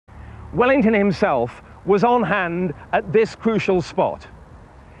Wellington himself was on hand at this crucial spot.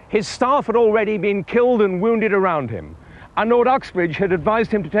 His staff had already been killed and wounded around him, and Lord Uxbridge had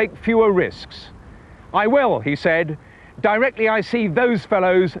advised him to take fewer risks. "I will," he said, "directly I see those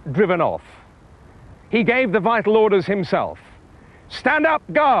fellows driven off." He gave the vital orders himself. "Stand up,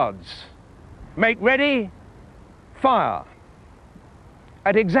 guards! Make ready, fire!"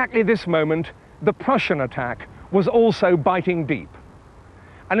 At exactly this moment, the Prussian attack was also biting deep.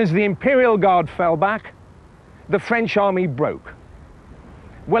 And as the Imperial Guard fell back, the French army broke.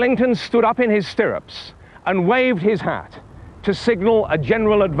 Wellington stood up in his stirrups and waved his hat to signal a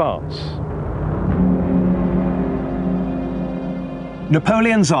general advance.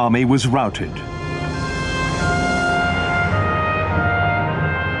 Napoleon's army was routed.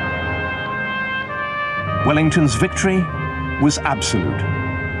 Wellington's victory was absolute.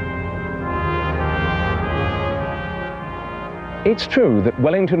 It's true that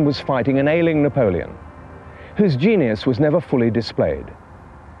Wellington was fighting an ailing Napoleon, whose genius was never fully displayed.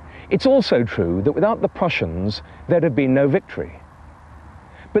 It's also true that without the Prussians, there'd have been no victory.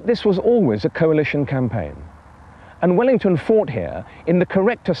 But this was always a coalition campaign, and Wellington fought here in the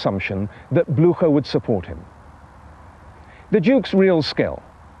correct assumption that Blücher would support him. The Duke's real skill,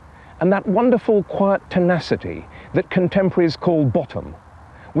 and that wonderful quiet tenacity that contemporaries call bottom,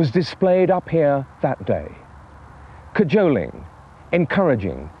 was displayed up here that day. Cajoling,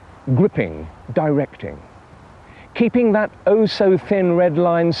 encouraging, gripping, directing. Keeping that oh-so-thin red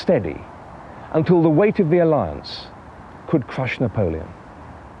line steady until the weight of the alliance could crush Napoleon.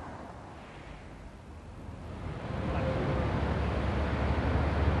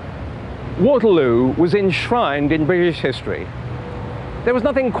 Waterloo was enshrined in British history. There was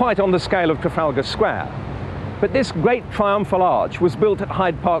nothing quite on the scale of Trafalgar Square, but this great triumphal arch was built at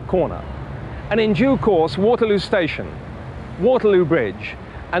Hyde Park Corner, and in due course Waterloo Station, Waterloo Bridge,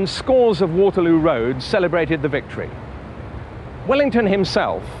 and scores of Waterloo roads celebrated the victory. Wellington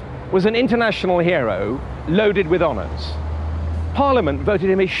himself was an international hero loaded with honours. Parliament voted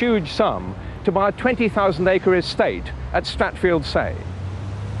him a huge sum to buy a 20,000-acre estate at Stratfield-Say.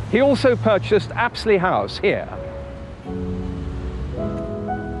 He also purchased Apsley House here.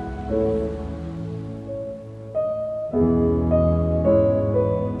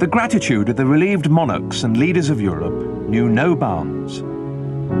 The gratitude of the relieved monarchs and leaders of Europe knew no bounds.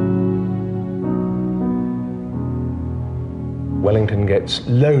 Wellington gets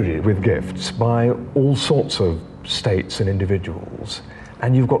loaded with gifts by all sorts of states and individuals,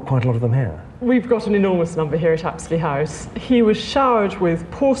 and you've got quite a lot of them here. We've got an enormous number here at Apsley House. He was showered with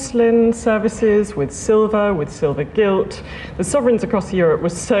porcelain services, with silver gilt. The sovereigns across Europe were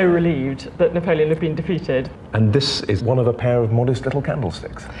so relieved that Napoleon had been defeated. And this is one of a pair of modest little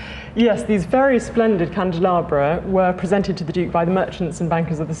candlesticks. Yes, these very splendid candelabra were presented to the Duke by the merchants and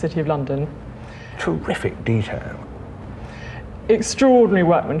bankers of the City of London. Terrific detail. Extraordinary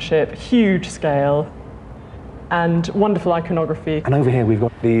workmanship, huge scale, and wonderful iconography. And over here we've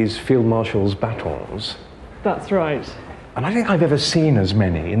got these Field Marshal's batons. That's right. And I think I've ever seen as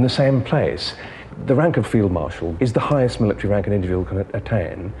many in the same place. The rank of Field Marshal is the highest military rank an individual can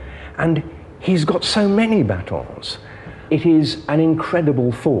attain, and he's got so many batons. It is an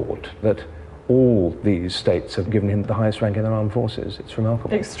incredible thought that all these states have given him the highest rank in their armed forces. It's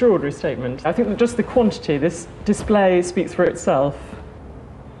remarkable. Extraordinary statement. I think that just the quantity, this display speaks for itself.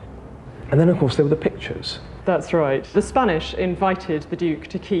 And then, of course, there were the pictures. That's right. The Spanish invited the Duke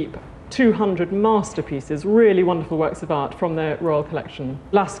to keep 200 masterpieces, really wonderful works of art from their royal collection.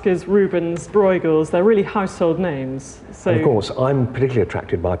 Lascars, Rubens, Bruegels, they're really household names. So, and of course, I'm particularly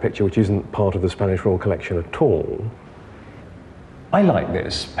attracted by a picture which isn't part of the Spanish royal collection at all. I like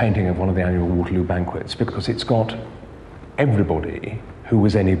this painting of one of the annual Waterloo banquets because it's got everybody who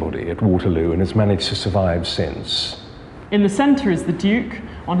was anybody at Waterloo and has managed to survive since. In the centre is the Duke,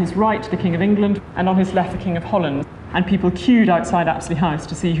 on his right the King of England, and on his left the King of Holland. And people queued outside Apsley House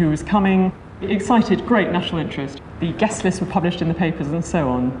to see who was coming. It excited great national interest. The guest lists were published in the papers and so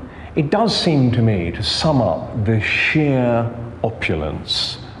on. It does seem to me to sum up the sheer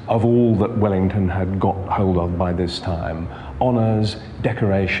opulence of all that Wellington had got hold of by this time. Honours,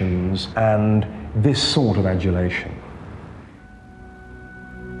 decorations, and this sort of adulation.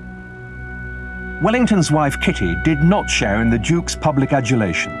 Wellington's wife Kitty did not share in the Duke's public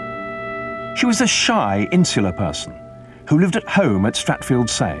adulation. She was a shy, insular person who lived at home at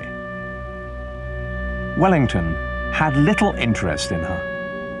Stratfield-Say. Wellington had little interest in her.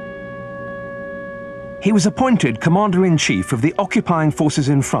 He was appointed Commander-in-Chief of the occupying forces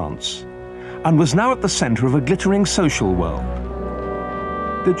in France and was now at the centre of a glittering social world.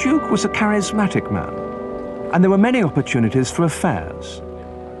 The Duke was a charismatic man, and there were many opportunities for affairs.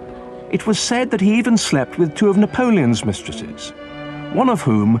 It was said that he even slept with two of Napoleon's mistresses, one of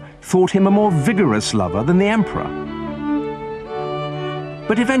whom thought him a more vigorous lover than the emperor.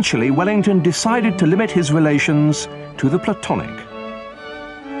 But eventually Wellington decided to limit his relations to the platonic.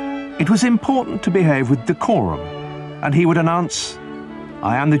 It was important to behave with decorum, and he would announce,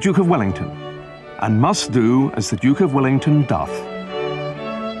 "I am the Duke of Wellington, and must do as the Duke of Wellington doth."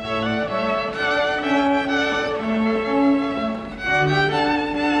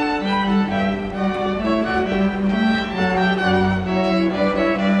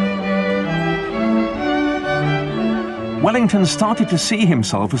 Wellington started to see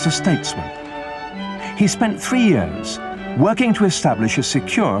himself as a statesman. He spent 3 years working to establish a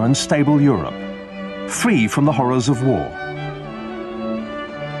secure and stable Europe, free from the horrors of war.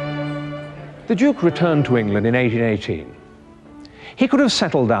 The Duke returned to England in 1818. He could have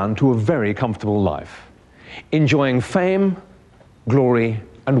settled down to a very comfortable life, enjoying fame, glory,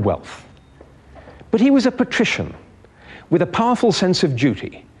 and wealth. But he was a patrician with a powerful sense of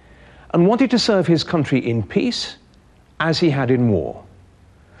duty and wanted to serve his country in peace as he had in war.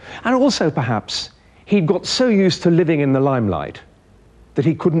 And also, perhaps, he'd got so used to living in the limelight that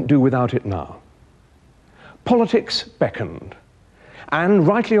he couldn't do without it now. Politics beckoned, and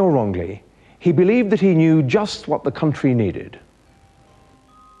rightly or wrongly, he believed that he knew just what the country needed.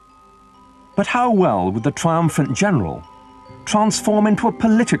 But how well would the triumphant general transform into a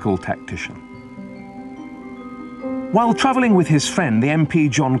political tactician? While travelling with his friend, the MP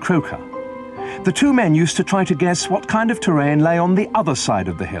John Croker, the two men used to try to guess what kind of terrain lay on the other side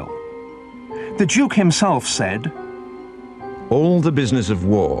of the hill. The Duke himself said, "All the business of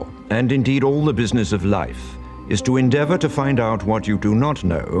war, and indeed all the business of life, is to endeavour to find out what you do not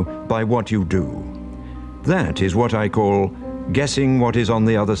know by what you do. That is what I call guessing what is on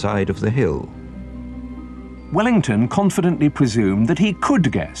the other side of the hill." Wellington confidently presumed that he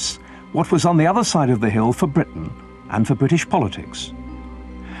could guess what was on the other side of the hill for Britain and for British politics.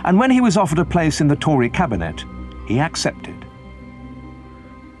 And when he was offered a place in the Tory cabinet, he accepted.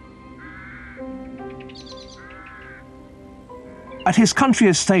 At his country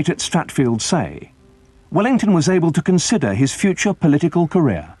estate at Stratfield Say, Wellington was able to consider his future political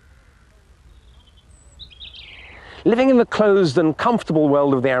career. Living in the closed and comfortable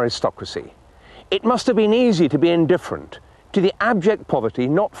world of the aristocracy, it must have been easy to be indifferent to the abject poverty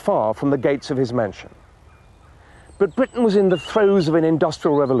not far from the gates of his mansion. But Britain was in the throes of an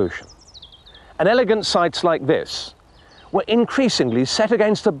industrial revolution, and elegant sites like this were increasingly set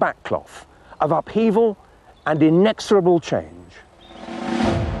against a backcloth of upheaval and inexorable change.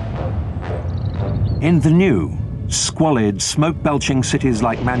 In the new, squalid, smoke-belching cities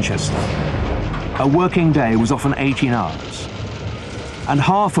like Manchester, a working day was often 18 hours, and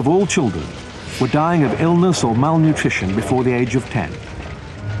half of all children were dying of illness or malnutrition before the age of 10.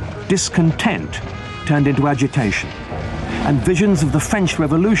 Discontent turned into agitation, and visions of the French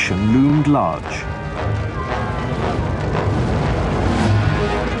Revolution loomed large.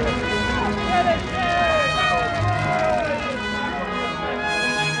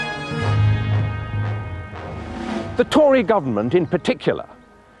 The Tory government, in particular,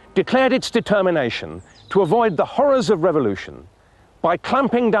 declared its determination to avoid the horrors of revolution by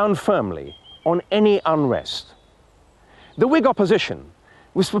clamping down firmly on any unrest. The Whig opposition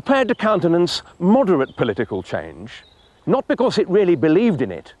was prepared to countenance moderate political change, not because it really believed in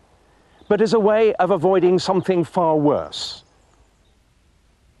it, but as a way of avoiding something far worse.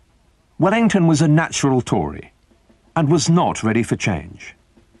 Wellington was a natural Tory and was not ready for change.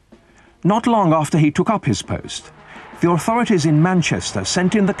 Not long after he took up his post, the authorities in Manchester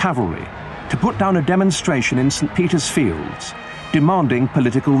sent in the cavalry to put down a demonstration in St. Peter's Fields demanding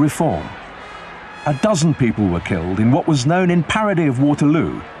political reform. A dozen people were killed in what was known in parody of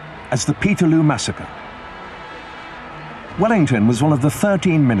Waterloo as the Peterloo Massacre. Wellington was one of the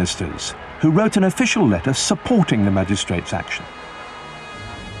 13 ministers who wrote an official letter supporting the magistrates' action.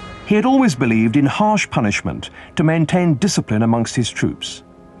 He had always believed in harsh punishment to maintain discipline amongst his troops.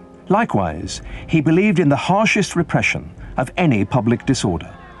 Likewise, he believed in the harshest repression of any public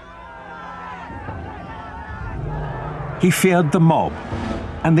disorder. He feared the mob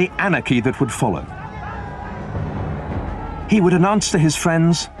and the anarchy that would follow. He would announce to his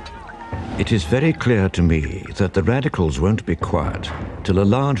friends, "It is very clear to me that the radicals won't be quiet till a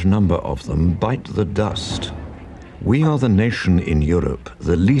large number of them bite the dust. We are the nation in Europe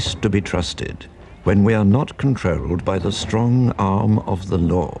the least to be trusted when we are not controlled by the strong arm of the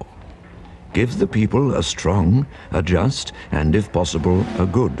law. Give the people a strong, a just, and if possible, a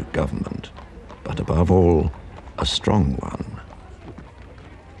good government, but above all, a strong one."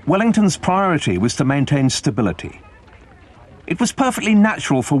 Wellington's priority was to maintain stability. It was perfectly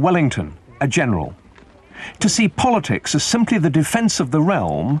natural for Wellington, a general, to see politics as simply the defence of the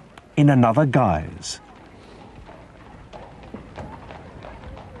realm in another guise.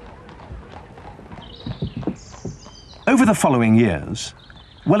 Over the following years,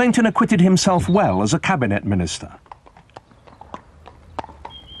 Wellington acquitted himself well as a cabinet minister.